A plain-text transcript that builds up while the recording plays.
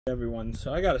Everyone,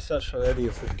 so I got a special video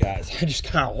for you guys. I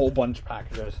just got a whole bunch of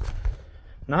packages,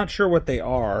 not sure what they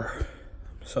are,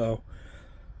 so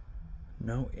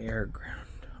no air ground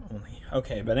only.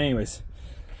 Okay, but anyways,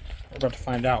 we're about to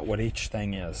find out what each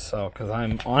thing is. So because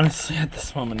I'm honestly at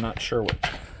this moment not sure what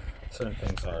certain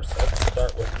things are, so let's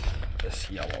start with this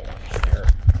yellow one here.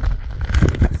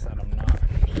 Like I said,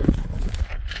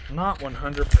 I'm not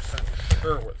 100%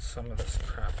 sure what some of this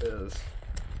crap is.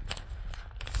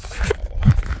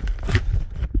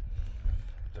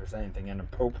 Anything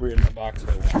inappropriate in the box,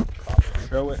 I won't probably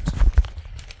show it.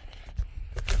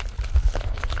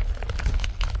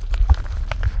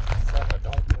 Except I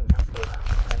don't remember.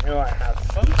 I know I have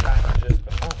some packages,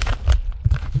 but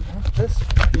not this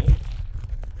many.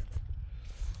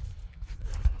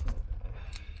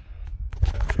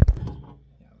 Yeah, that's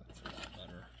a lot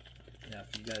better. Yeah,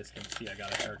 if you guys can see, I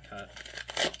got a haircut.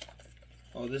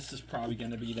 Oh, this is probably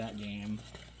going to be that game.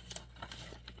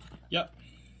 Yep.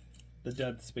 The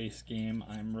Dead Space game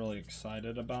I'm really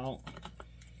excited about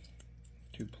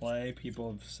to play.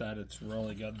 People have said it's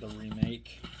really good, the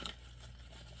remake.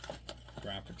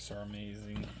 Graphics are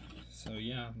amazing. So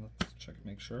yeah, let's check,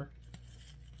 make sure.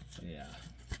 Yeah,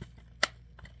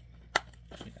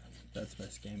 Dead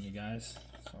Space game, you guys.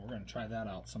 So we're going to try that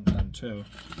out sometime too.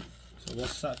 So we'll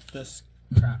set this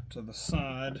crap to the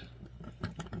side.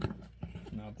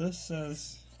 Now this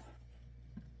has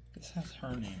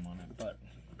her name on it, but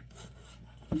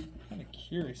I'm kind of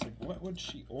curious, like, what would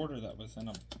she order that was in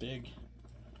a big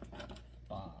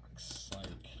box? Like,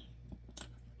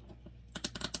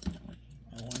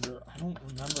 I wonder, I don't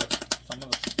remember if some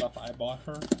of the stuff I bought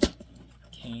her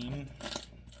came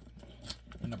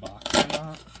in a box or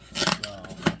not. So,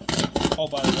 oh,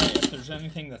 by the way, if there's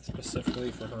anything that's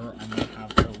specifically for her, I might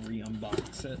have her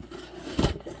re-unbox it.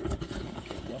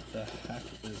 Okay, what the heck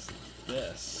is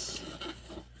this?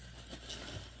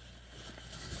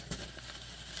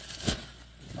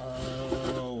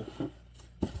 Oh,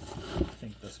 I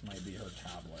think this might be her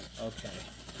tablet. Okay,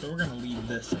 so we're going to leave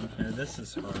this in here. This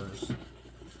is hers.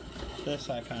 This,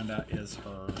 I found out, is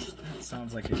hers. That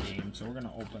sounds like a game, so we're going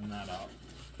to open that up.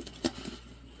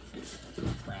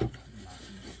 Crap, I'm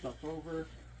knocking stuff over.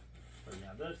 So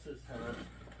yeah, this is her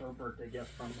birthday gift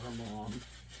from her mom.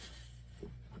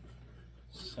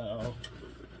 So,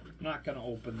 I'm not going to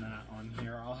open that on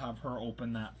here. I'll have her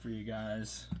open that for you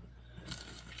guys.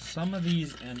 Some of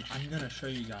these, and I'm going to show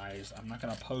you guys, I'm not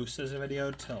going to post this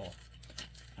video till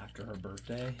after her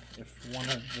birthday. If one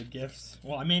of the gifts,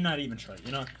 well, I may not even show it.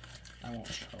 You know, I won't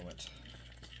show it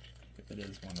if it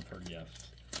is one of her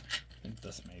gifts. I think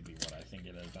this may be what I think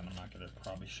it is, and I'm not going to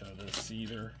probably show this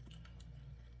either.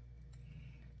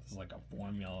 This is like a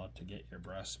formula to get your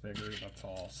breasts bigger, that's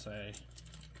all I'll say.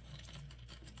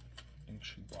 I think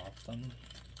she bought them,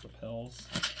 the pills.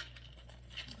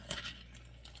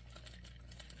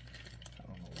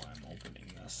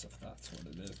 Opening this, if that's what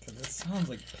it is, because it sounds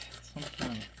like some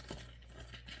kind of,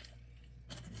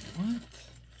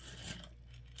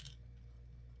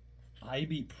 what?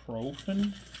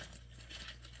 Ibuprofen?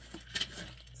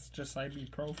 It's just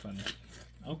ibuprofen.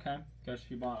 Okay, guess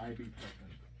she bought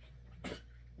ibuprofen.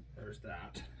 There's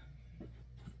that.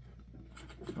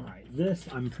 Alright, this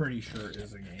I'm pretty sure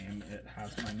is a game. It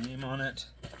has my name on it.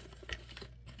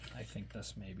 I think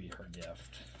this may be her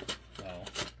gift. So,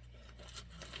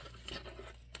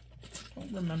 I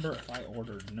don't remember if I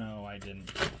ordered. No, I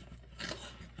didn't.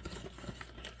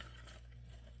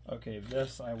 Okay,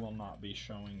 this I will not be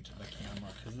showing to the camera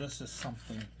because this is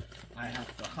something I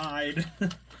have to hide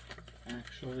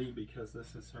actually, because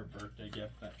this is her birthday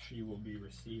gift that she will be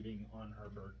receiving on her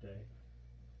birthday.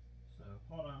 So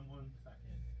hold on one second.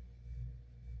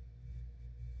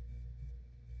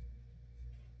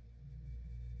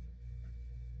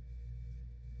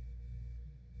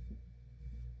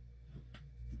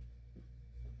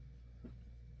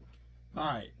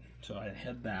 Alright, so I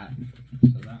had that.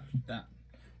 So that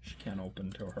she can't open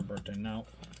until her birthday. Now,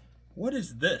 what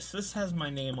is this? This has my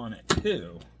name on it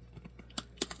too.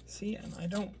 See, and I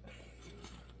don't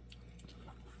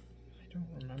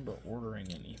remember ordering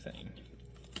anything.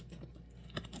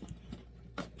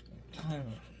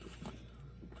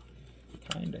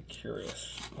 Kind of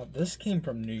curious. Oh, this came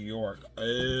from New York.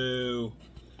 Oh,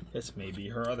 this may be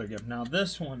her other gift. Now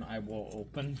this one I will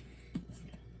open.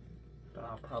 But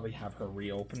I'll probably have her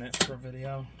reopen it for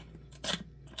video.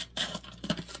 I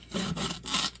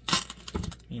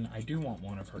mean, I do want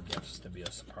one of her gifts to be a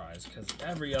surprise, because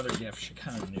every other gift she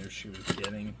kind of knew she was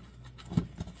getting.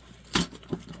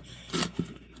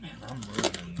 Man, I'm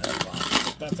ruining that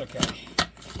box. That's okay,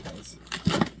 because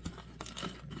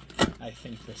I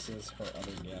think this is her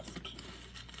other gift.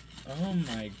 Oh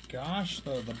my gosh,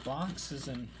 though, the box is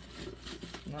in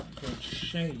not good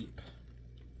shape.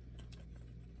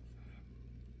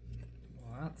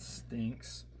 Well, that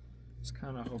stinks. I was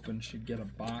kind of hoping she'd get a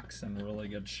box in really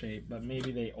good shape, but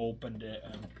maybe they opened it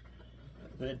and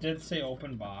it did say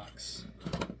open box.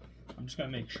 I'm just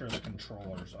gonna make sure the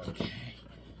controller's okay.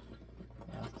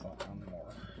 That's all I'm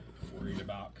more worried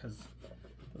about because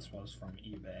this was from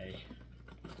eBay.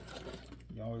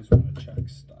 You always want to check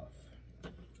stuff.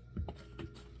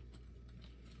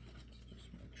 Just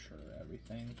make sure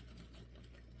everything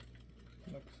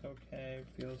looks okay,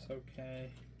 feels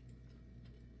okay.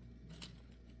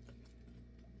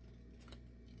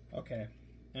 Okay,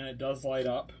 and it does light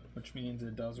up, which means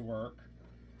it does work.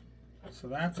 So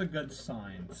that's a good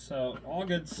sign. So all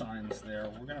good signs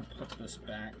there. We're gonna put this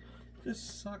back. This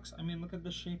sucks. I mean, look at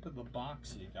the shape of the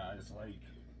box, you guys. Like,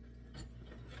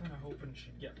 kind of hoping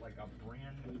she'd get like a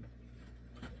brand new,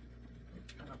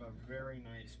 kind of a very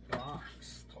nice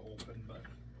box to open, but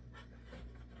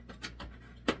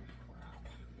crap.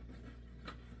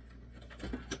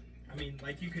 I mean,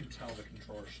 like, you could tell the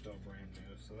controller's still brand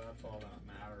new, so that's all that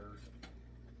matters.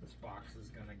 This box is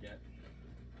gonna get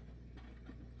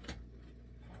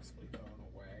possibly thrown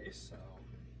away, so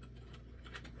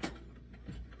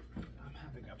I'm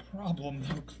having a problem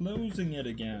though closing it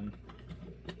again.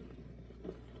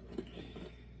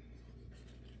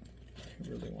 I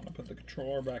really want to put the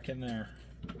controller back in there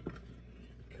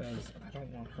because I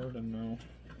don't want her to know.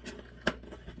 I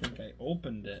think I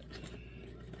opened it.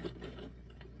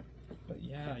 But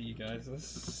yeah, you guys, this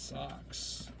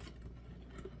sucks.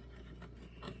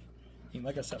 I mean,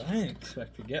 like I said, I didn't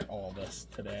expect to get all this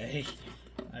today.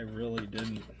 I really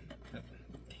didn't.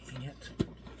 Dang it.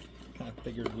 Kind of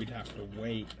figured we'd have to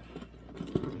wait.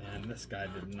 Man, this guy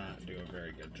did not do a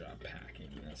very good job packing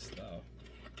this, though.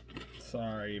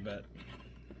 Sorry, but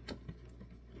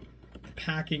the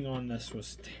packing on this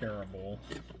was terrible.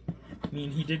 I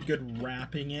mean, he did good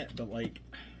wrapping it, but like,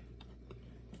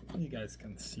 you guys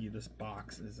can see this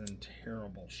box is in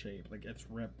terrible shape. Like, it's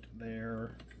ripped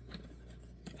there.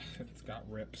 It's got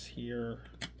rips here.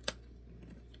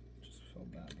 Just feel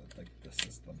bad that like this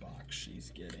is the box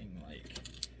she's getting. Like,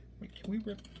 wait, can we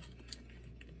rip?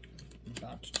 I'm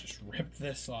about to just rip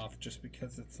this off just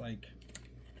because it's like,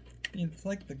 I mean, it's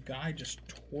like the guy just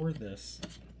tore this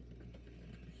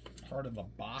part of the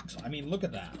box. I mean, look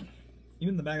at that.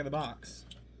 Even the back of the box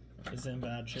is in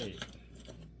bad shape.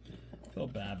 I feel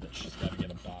bad that she's got to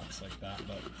get a box like that,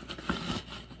 but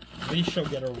at least she'll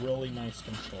get a really nice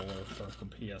controller for her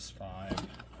PS5. I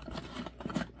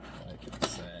can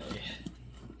say.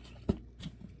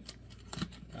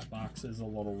 That box is a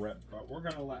little ripped, but we're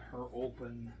going to let her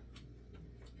open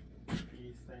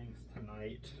these things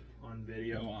tonight on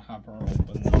video. I'll have her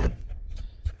open them.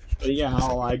 But yeah,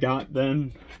 all I got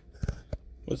then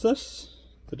was this.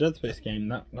 The Dead Space game.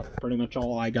 That's pretty much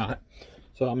all I got.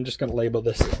 So I'm just going to label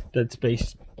this Dead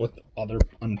Space with other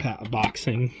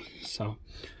unboxing. So,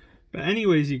 but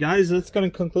anyways, you guys, that's going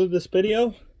to conclude this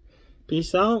video.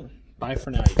 Peace out. Bye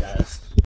for now, you guys.